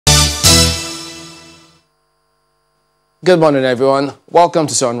Good morning, everyone. Welcome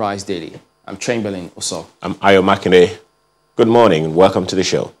to Sunrise Daily. I'm Chamberlain Uso. I'm Ayo Makinde. Good morning and welcome to the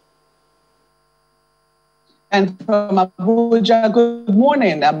show. And from Abuja, good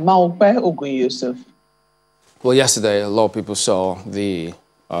morning. I'm Maupe Ogun Yusuf. Well, yesterday, a lot of people saw the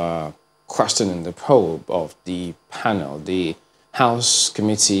question and the probe of the panel, the House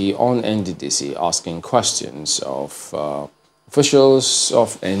Committee on NDDC, asking questions of officials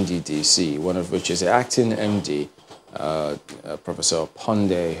of NDDC, one of which is the acting MD, Professor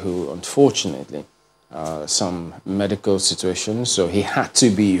Pondei, who unfortunately some medical situations, so he had to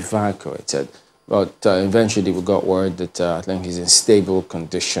be evacuated. But eventually we got word that I think he's in stable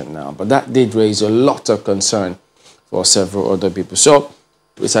condition now. But that did raise a lot of concern for several other people. So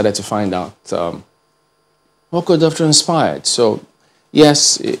we decided to find out what could have transpired. So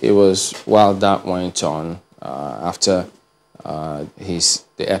yes, it was while that went on after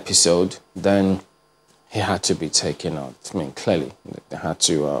the episode, then he had to be taken out. I mean, clearly, they had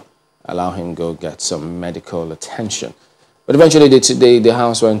to allow him go get some medical attention. But eventually, the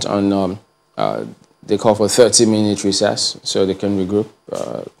House went on, they call for a 30-minute recess so they can regroup,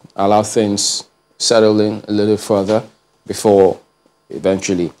 allow things settle in a little further before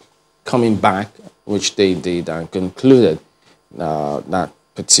eventually coming back, which they did and concluded that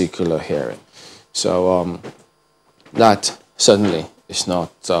particular hearing. So that certainly is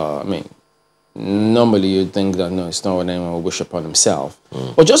not, I mean, normally you'd think that, no, it's not what anyone would wish upon himself.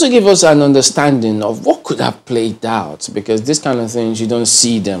 But just to give us an understanding of what could have played out, because these kind of things, you don't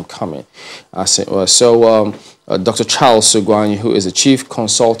see them coming, as it was. So Dr. Charles Sugwani, who is the Chief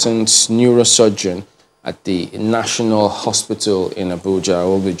Consultant Neurosurgeon at the National Hospital in Abuja,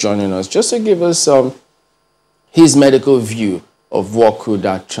 will be joining us just to give us his medical view of what could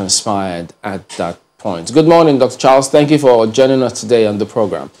have transpired at that point. Good morning, Dr. Charles. Thank you for joining us today on the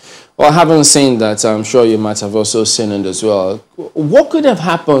program. Well, I haven't seen that. I'm sure you might have also seen it as well. What could have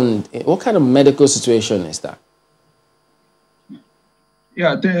happened? What kind of medical situation is that?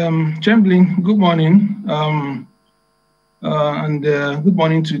 Yeah, Chamberlain, good morning. And good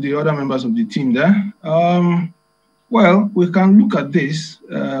morning to the other members of the team there. Well, we can look at this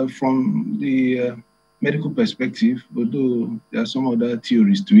from the medical perspective, although there are some other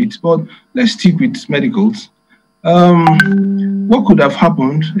theories to it. But let's stick with medicals. What could have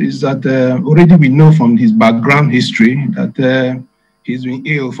happened is that already we know from his background history that he's been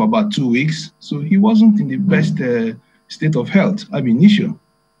ill for about 2 weeks. So he wasn't in the best state of health ab initio.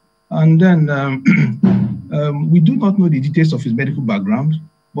 And then we do not know the details of his medical background,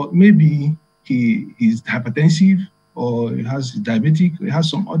 but maybe he is hypertensive or he has diabetic, or he has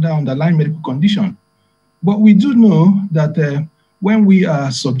some other underlying medical condition. But we do know that when we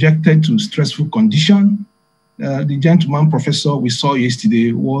are subjected to stressful condition, the gentleman professor we saw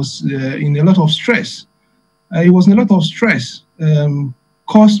yesterday was in a lot of stress. He was in a lot of stress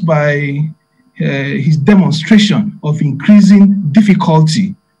caused by his demonstration of increasing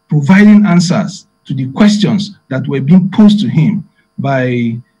difficulty providing answers to the questions that were being posed to him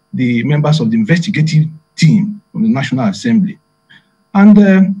by the members of the investigative team from the National Assembly. And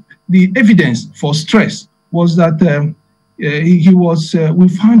the evidence for stress was that we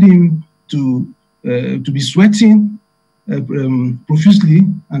found him to be sweating profusely,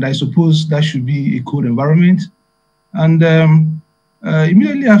 and I suppose that should be a cold environment. And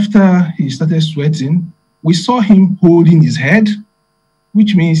immediately after he started sweating, we saw him holding his head,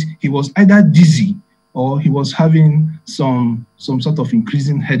 which means he was either dizzy or he was having some sort of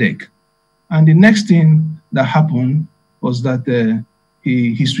increasing headache. And the next thing that happened was that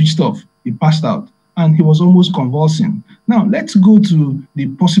he switched off, he passed out, and he was almost convulsing. Now, let's go to the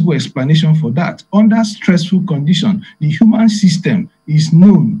possible explanation for that. Under stressful condition, the human system is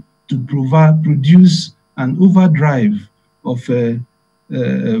known to produce an overdrive of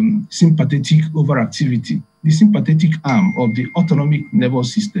sympathetic overactivity. The sympathetic arm of the autonomic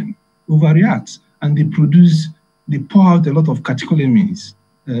nervous system overreacts, and they pour out a lot of catecholamines,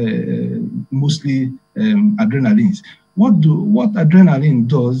 mostly adrenalines. What adrenaline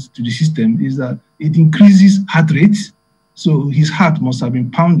does to the system is that it increases heart rate, so his heart must have been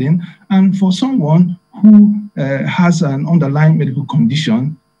pounding. And for someone who has an underlying medical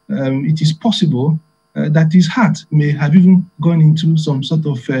condition, it is possible that his heart may have even gone into some sort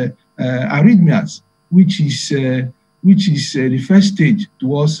of arrhythmias, which is the first stage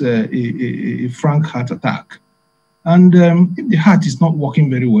towards a frank heart attack. And if the heart is not working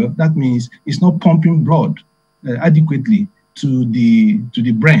very well, that means it's not pumping blood adequately to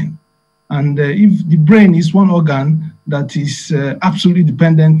the brain. And if the brain is one organ that is absolutely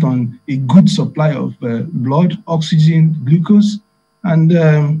dependent on a good supply of blood, oxygen, glucose, and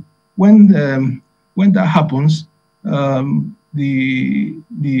when that happens, the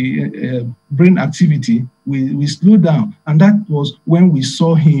brain activity will slow down, and that was when we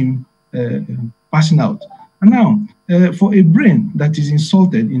saw him passing out. And now, for a brain that is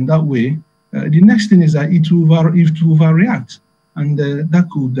insulted in that way, the next thing is that it will overreact, and that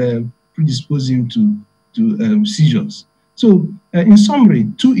could predispose him to seizures. So, in summary,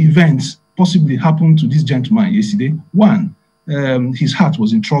 two events possibly happened to this gentleman yesterday. One, his heart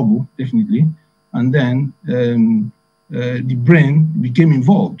was in trouble, definitely, and then the brain became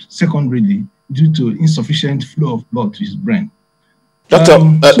involved, secondarily, due to insufficient flow of blood to his brain. Doctor,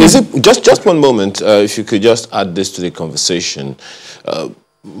 is it just one moment? If you could just add this to the conversation,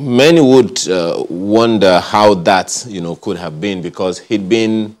 many would wonder how that could have been, because he'd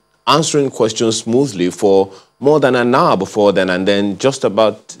been answering questions smoothly for more than an hour before then, and then just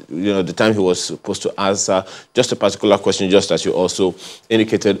about the time he was supposed to answer just a particular question, just as you also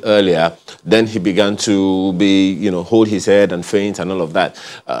indicated earlier, then he began to be hold his head and faint and all of that.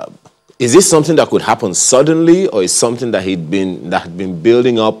 Is this something that could happen suddenly, or is something that had been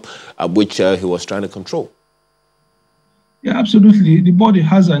building up, which he was trying to control? Yeah, absolutely. The body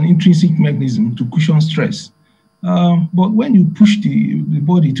has an intrinsic mechanism to cushion stress. But when you push the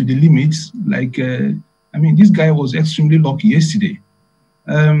body to the limits, like, I mean, this guy was extremely lucky yesterday.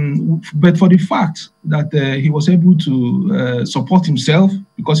 But for the fact that he was able to support himself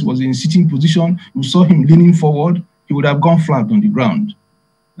because he was in a sitting position, you saw him leaning forward, he would have gone flat on the ground.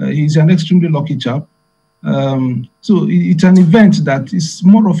 He's an extremely lucky chap. So it's an event that is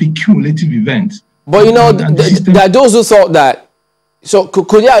more of a cumulative event. But there are those who thought that, so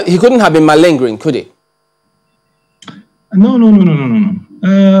he couldn't have been malingering, could he? No.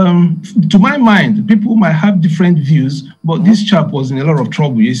 To my mind, people might have different views, but this chap was in a lot of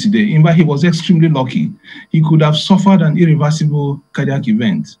trouble yesterday. In fact, he was extremely lucky. He could have suffered an irreversible cardiac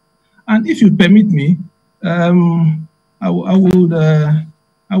event. And if you permit me, I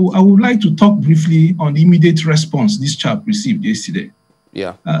would like to talk briefly on the immediate response this chap received yesterday.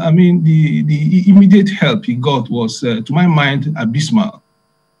 Yeah. I mean, the immediate help he got was, to my mind, abysmal.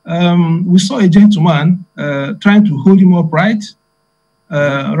 We saw a gentleman trying to hold him upright,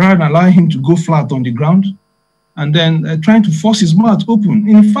 rather than allowing him to go flat on the ground, and then trying to force his mouth open.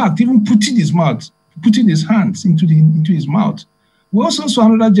 In fact, even putting his hands into his mouth. We also saw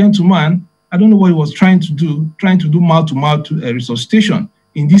another gentleman, I don't know what he was trying to do mouth-to-mouth resuscitation.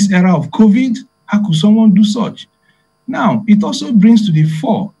 In this era of COVID, how could someone do such? Now, it also brings to the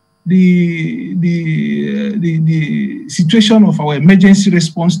fore the situation of our emergency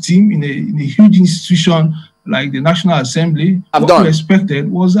response team in a huge institution like the National Assembly. What we expected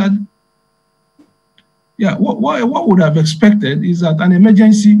was that, what would have expected is that an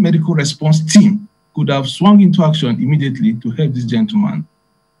emergency medical response team could have swung into action immediately to help this gentleman.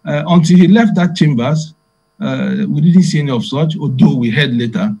 Until he left that chambers, we didn't see any of such, although we heard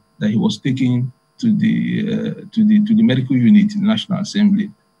later that he was taken to the medical unit in the National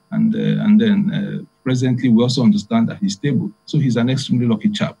Assembly. And then presently we also understand that he's stable. So he's an extremely lucky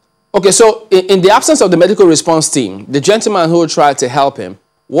chap. Okay, so in the absence of the medical response team, the gentleman who tried to help him,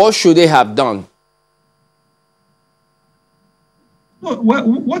 what should they have done? Well,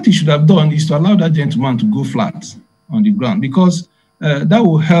 what he should have done is to allow that gentleman to go flat on the ground, because that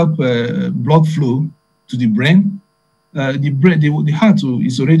will help blood flow to the brain. The heart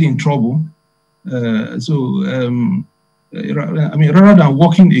is already in trouble. I mean, rather than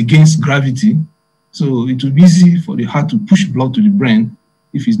working against gravity, so it will be easy for the heart to push blood to the brain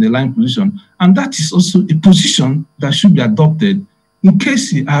if it's in a lying position. And that is also a position that should be adopted in case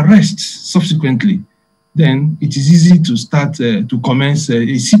he arrests subsequently. Then it is easy to start to commence a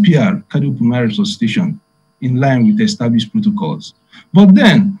CPR, cardiopulmonary resuscitation, in line with established protocols. But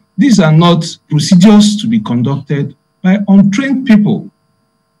then these are not procedures to be conducted by untrained people.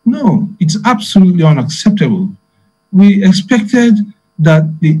 No, it's absolutely unacceptable. We expected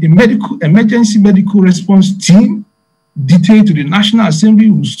that the emergency medical response team detailed to the National Assembly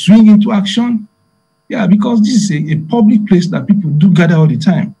will swing into action. Yeah, because this is a public place that people do gather all the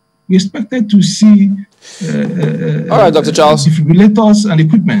time. We expected to see all right, Dr. Charles, defibrillators and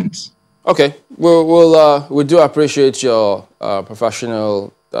equipment. Okay, we do appreciate your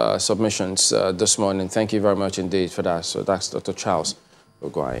professional submissions this morning. Thank you very much indeed for that. So that's Dr. Charles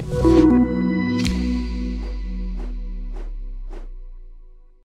Ogwai.